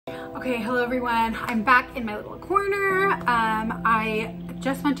Okay, hello everyone. I'm back in my little corner. I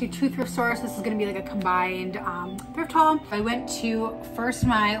just went to two thrift stores. This is gonna be like a combined thrift haul. I went to first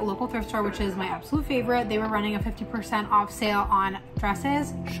my local thrift store, which is my absolute favorite. They were running a 50% off sale on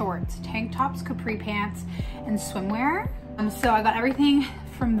dresses, shorts, tank tops, capri pants, and swimwear. So I got everything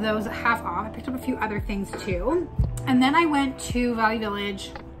from those at half off. I picked up a few other things too. And then I went to Value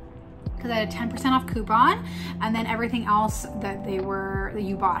Village because I had a 10% off coupon, and then everything else that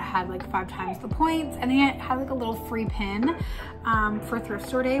you bought had like 5 times the points, and then it had like a little free pin for thrift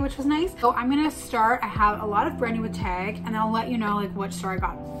store day, which was nice. So I'm gonna start. I have a lot of brand new with tag, and I'll let you know like which store I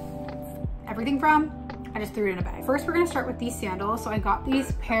got everything from. I just threw it in a bag. First, we're gonna start with these sandals. So I got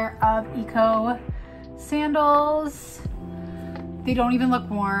these pair of eco sandals. They don't even look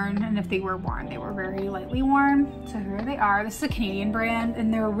worn, and if they were worn, they were very lightly worn. So here they are. This is a Canadian brand,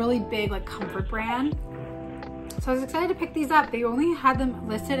 and they're a really big like comfort brand. So I was excited to pick these up. They only had them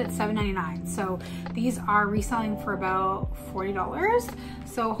listed at $7.99. So these are reselling for about $40.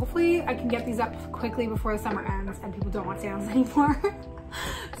 So hopefully I can get these up quickly before the summer ends and people don't want sandals anymore.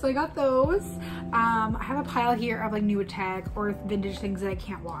 So I got those. I have a pile here of like new with tag or vintage things that I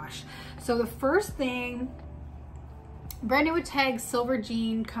can't wash. So the first thing, brand new with tag silver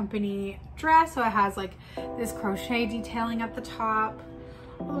jean company dress. So it has like this crochet detailing at the top,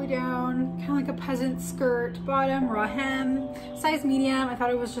 all the way down, kind of like a peasant skirt, bottom, raw hem, size medium. I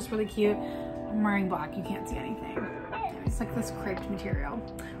thought it was just really cute. I'm wearing black, you can't see anything. It's like this creped material.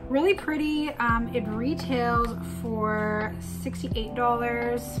 Really pretty. It retails for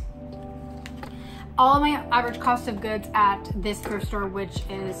 $68. All of my average cost of goods at this thrift store, which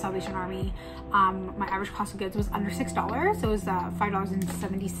is Salvation Army, my average cost of goods was under $6. So it was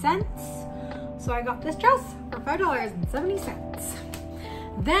 $5.70. So I got this dress for $5.70.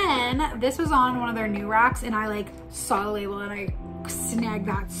 Then this was on one of their new racks, and I like saw the label and I snagged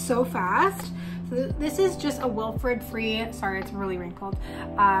that so fast. So this is just a Wilfred Free, sorry, it's really wrinkled,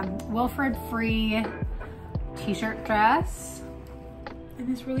 Wilfred Free t-shirt dress in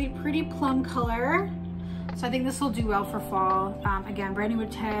this really pretty plum color. So I think this will do well for fall. Again, brand new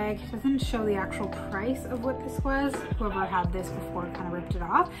with tag. It doesn't show the actual price of what this was. Whoever had this before kind of ripped it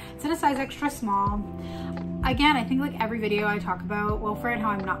off. It's in a size extra small. Again, I think like every video I talk about Wilfred, how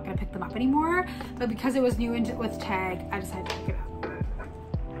I'm not gonna pick them up anymore, but because it was new with tag, I decided to pick it up.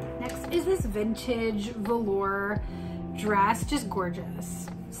 Next is this vintage velour dress, just gorgeous.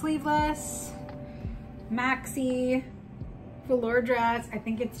 Sleeveless, maxi, velour dress. I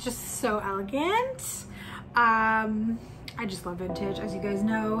think it's just so elegant. I just love vintage, as you guys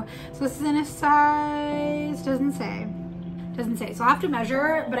know. So this is in a size, doesn't say. So I'll have to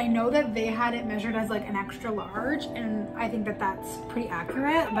measure, but I know that they had it measured as like an extra large, and I think that that's pretty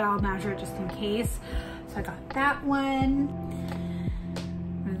accurate, but I'll measure it just in case. So I got that one.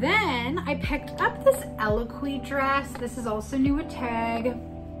 Then I picked up this Eloquy dress. This is also new with tag.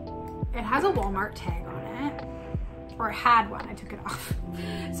 It has a Walmart tag on it, or it had one, I took it off.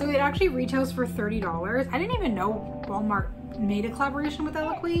 So it actually retails for $30. I didn't even know Walmart made a collaboration with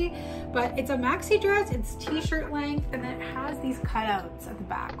Eloquy, but it's a maxi dress, it's t-shirt length, and then it has these cutouts at the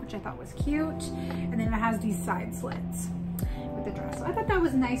back, which I thought was cute. And then it has these side slits with the dress. So I thought that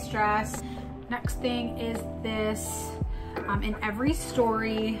was a nice dress. Next thing is this in Every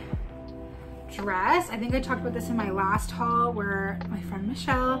Story dress. I think I talked about this in my last haul where my friend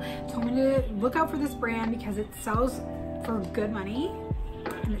Michelle told me to look out for this brand because it sells for good money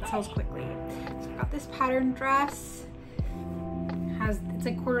and it sells quickly. So I got this pattern dress. It's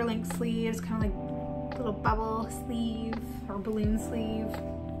like quarter length sleeves, kind of like little bubble sleeve or balloon sleeve.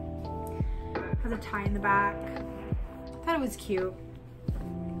 Has a tie in the back. I thought it was cute.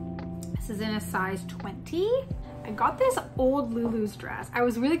 This is in a size 20. I got this old Lulu's dress. I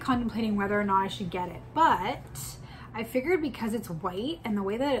was really contemplating whether or not I should get it, but I figured because it's white and the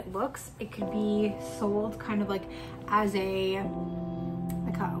way that it looks, it could be sold kind of like as a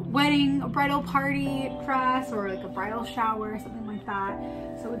wedding, a bridal party dress, or like a bridal shower, something like that.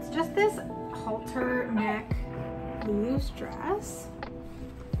 So it's just this halter neck Lulu's dress.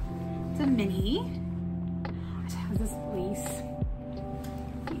 It's a mini. It has this lace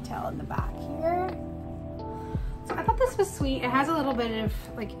detail in the back here. So I thought this was sweet. It has a little bit of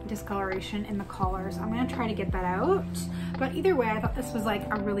like discoloration in the collar, so I'm gonna try to get that out. But either way, I thought this was like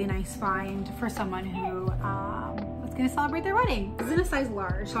a really nice find for someone who was gonna celebrate their wedding. It's in a size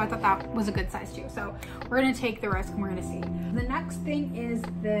large, so I thought that was a good size too. So we're gonna take the risk and we're gonna see. The next thing is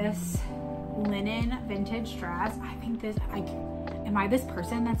this linen vintage dress. I think this, am I this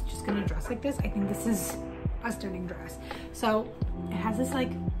person that's just gonna dress like this? I think this is a stunning dress. So it has this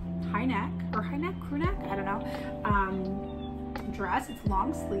like high neck, crew neck, I don't know. dress. It's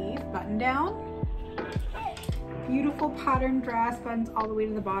long sleeve, button down. Beautiful pattern dress, buttons all the way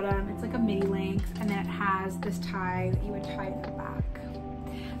to the bottom. It's like a midi length, and then it has this tie that you would tie in the back.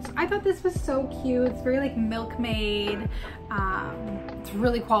 So I thought this was so cute. It's very like milkmaid. It's a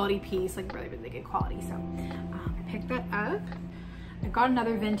really quality piece, like really, really good quality. So I picked that up. I got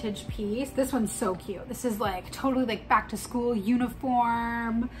another vintage piece. This one's so cute. This is like totally like back to school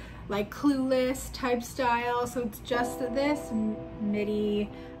uniform, like Clueless type style. So it's just this midi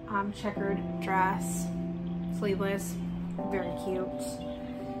checkered dress, sleeveless, very cute,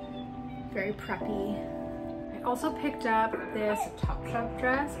 very preppy. I also picked up this Topshop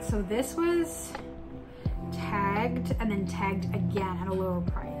dress. So this was tagged and then tagged again at a lower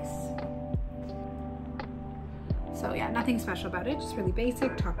price. So yeah, nothing special about it, just really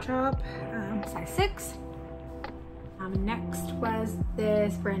basic Topshop, size 6. Next was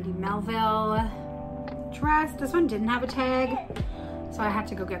this Brandy Melville dress. This one didn't have a tag, so I had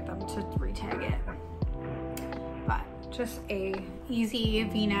to go get them to re-tag it. But just a easy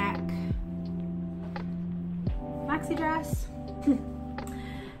V-neck maxi dress.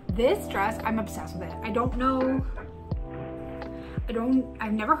 This dress, I'm obsessed with it.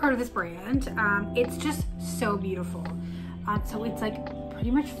 I've never heard of this brand. It's just so beautiful. So it's like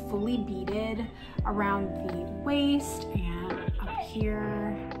pretty much fully beaded around the waist and up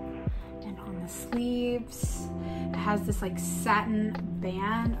here and on the sleeves. It has this like satin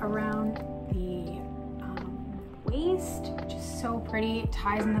band around the waist, which is so pretty. It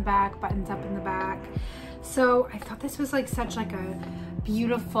ties in the back, buttons up in the back. So I thought this was like such like a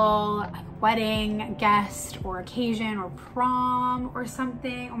beautiful wedding guest or occasion or prom or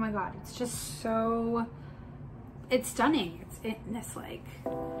something. Oh my God, it's just so, it's stunning. It's in this like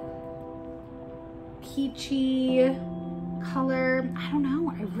peachy color. I don't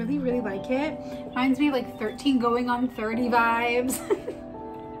know, I really, really like it. Reminds me of like 13 going on 30 vibes.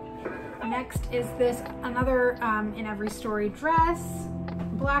 Next is this another in every story dress,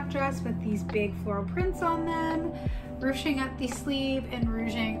 black dress with these big floral prints on them, ruching at the sleeve and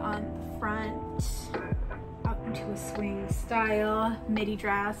ruching on the front, up into a swing style midi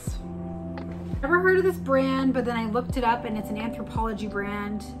dress. Never heard of this brand, but then I looked it up and it's an Anthropologie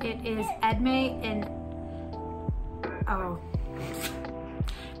brand. It is Edme and, oh,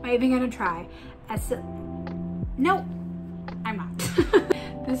 am I even gonna try? No, I'm not.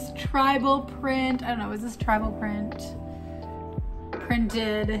 This tribal print, I don't know, is this tribal print?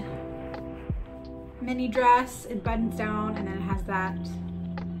 Printed mini dress. It buttons down and then it has that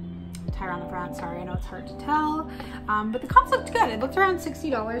tie around the front. Sorry, I know it's hard to tell, but the comps looked good. It looked around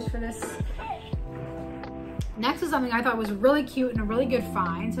 $60 for this. Next is something I thought was really cute and a really good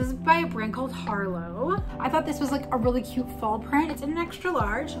find. So this is by a brand called Harlow. I thought this was like a really cute fall print. It's in an extra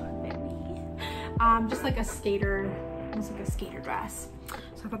large, so it fit me. Just like a skater, almost like a skater dress.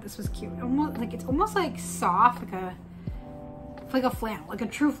 So I thought this was cute. It's almost like soft, like a flannel, like a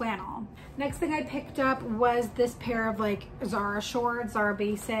true flannel. Next thing I picked up was this pair of like Zara shorts, Zara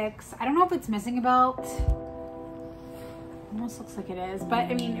Basics. I don't know if it's missing a belt. Almost looks like it is, but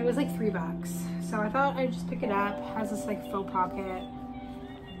I mean, it was like $3. So I thought I'd just pick it up. It has this like faux pocket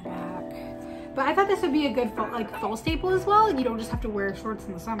in the back. But I thought this would be a good fall staple as well. You don't just have to wear shorts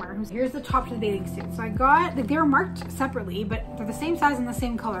in the summer. Here's the top to the bathing suit. So I got, they were marked separately, but they're the same size and the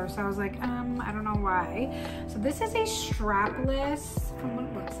same color. So I was like, I don't know why. So this is a strapless, from what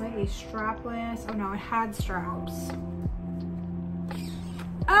it looks like, a strapless, oh no, it had straps.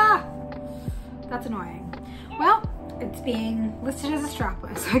 Ah, that's annoying. Well, it's being listed as a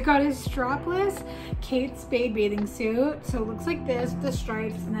strapless. I got a strapless Kate Spade bathing suit. So it looks like this, the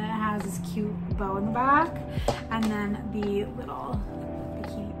stripes, and then it has this cute bow in the back, and then the little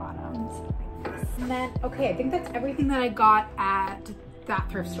bikini bottoms like this. And then, okay, I think that's everything that I got at that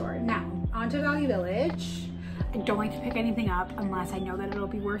thrift store. Now, onto Value Village. I don't like to pick anything up unless I know that it'll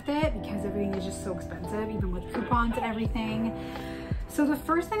be worth it, because everything is just so expensive, even with coupons and everything. So the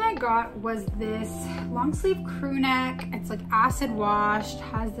first thing I got was this long sleeve crew neck. It's like acid washed,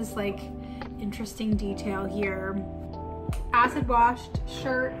 has this like interesting detail here. Acid washed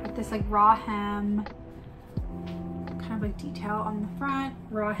shirt with this like raw hem, kind of like detail on the front,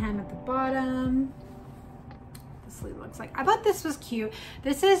 raw hem at the bottom. The sleeve looks like, I thought this was cute.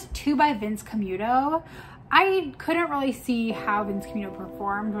 This is 2 by Vince Camuto. I couldn't really see how Vince Camuto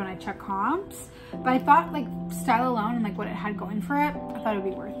performed when I checked comps, but I thought like style alone and like what it had going for it, I thought it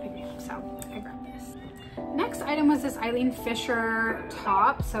would be worth picking up, so I grabbed this. Next item was this Eileen Fisher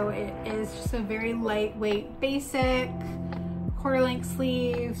top. So it is just a very lightweight, basic, quarter length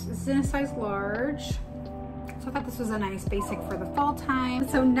sleeves. This is in a size large. So I thought this was a nice basic for the fall time.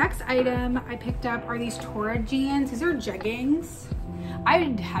 So next item I picked up are these Torrid jeans. These are jeggings. I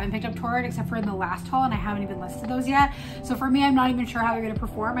haven't picked up Torrid except for in the last haul, and I haven't even listed those yet. So for me, I'm not even sure how they're gonna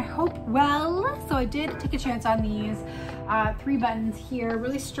perform. I hope well. So I did take a chance on these. 3 buttons here,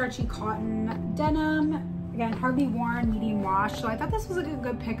 really stretchy cotton denim. Again, hardly worn, medium wash. So I thought this was a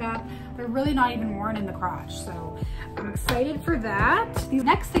good pickup. They're really not even worn in the crotch. So I'm excited for that. The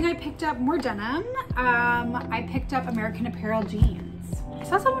next thing I picked up, more denim. I picked up American Apparel jeans. I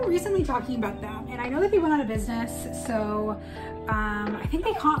saw someone recently talking about them, and I know that they went out of business. So I think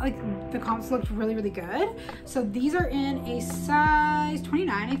the comps looked really, really good. So these are in a size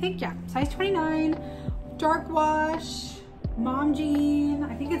 29, I think. Yeah, size 29, dark wash, mom jean.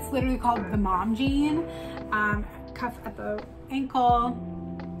 I think it's literally called the mom jean. Cuff at the ankle,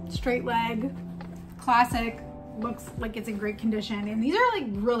 straight leg, classic. Looks like it's in great condition, and these are like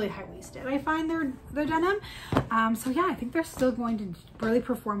really high-waisted. I find they're denim. So yeah, I think they're still going to really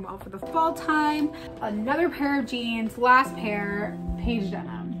perform well for the fall time. Another pair of jeans, last pair, Paige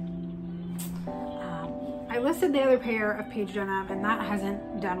denim. I listed the other pair of Paige denim, and that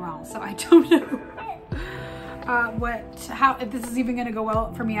hasn't done well, so I don't know if this is even gonna go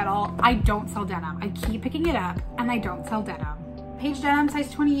well for me at all. I don't sell denim. I keep picking it up, and I don't sell denim. Paige denim,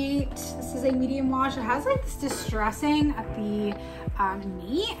 size 28. This is a medium wash. It has like this distressing at the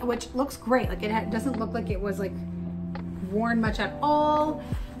knee, which looks great. Like it doesn't look like it was like worn much at all.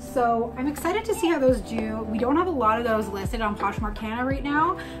 So I'm excited to see how those do. We don't have a lot of those listed on Poshmark Canada right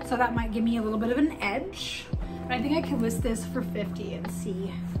now, so that might give me a little bit of an edge. But I think I could list this for $50 and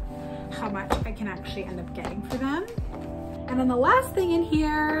see how much I can actually end up getting for them. And then the last thing in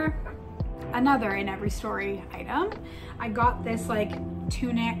here, another in every story item. I got this like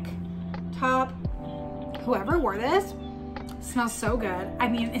tunic top. Whoever wore this smells so good. I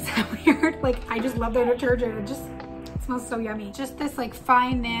mean, it's weird. Like, I just love their detergent. It smells so yummy. Just this like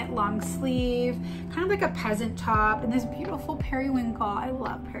fine knit long sleeve, kind of like a peasant top, and this beautiful periwinkle. I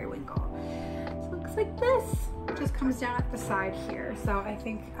love periwinkle. So it looks like this. It just comes down at the side here. So I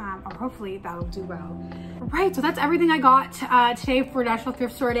think, or hopefully that'll do well. Right, so that's everything I got today for National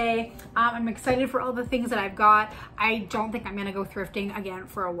Thrift Store Day. I'm excited for all the things that I've got. I don't think I'm gonna go thrifting again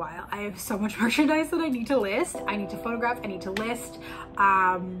for a while. I have so much merchandise that I need to list. I need to photograph, I need to list,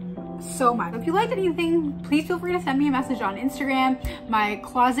 so much. If you liked anything, please feel free to send me a message on Instagram. My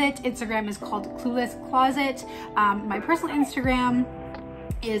closet Instagram is called Clueless Closet. My personal Instagram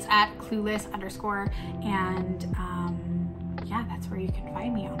is at clueless_, and yeah, that's where you can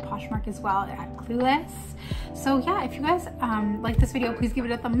find me on Poshmark as well, at Clueless. So yeah, if you guys like this video, please give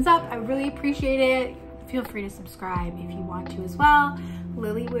it a thumbs up. I really appreciate it. Feel free to subscribe if you want to as well.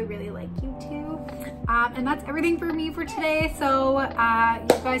 Lily would really like you too. And that's everything for me for today. So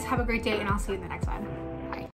you guys have a great day, and I'll see you in the next one.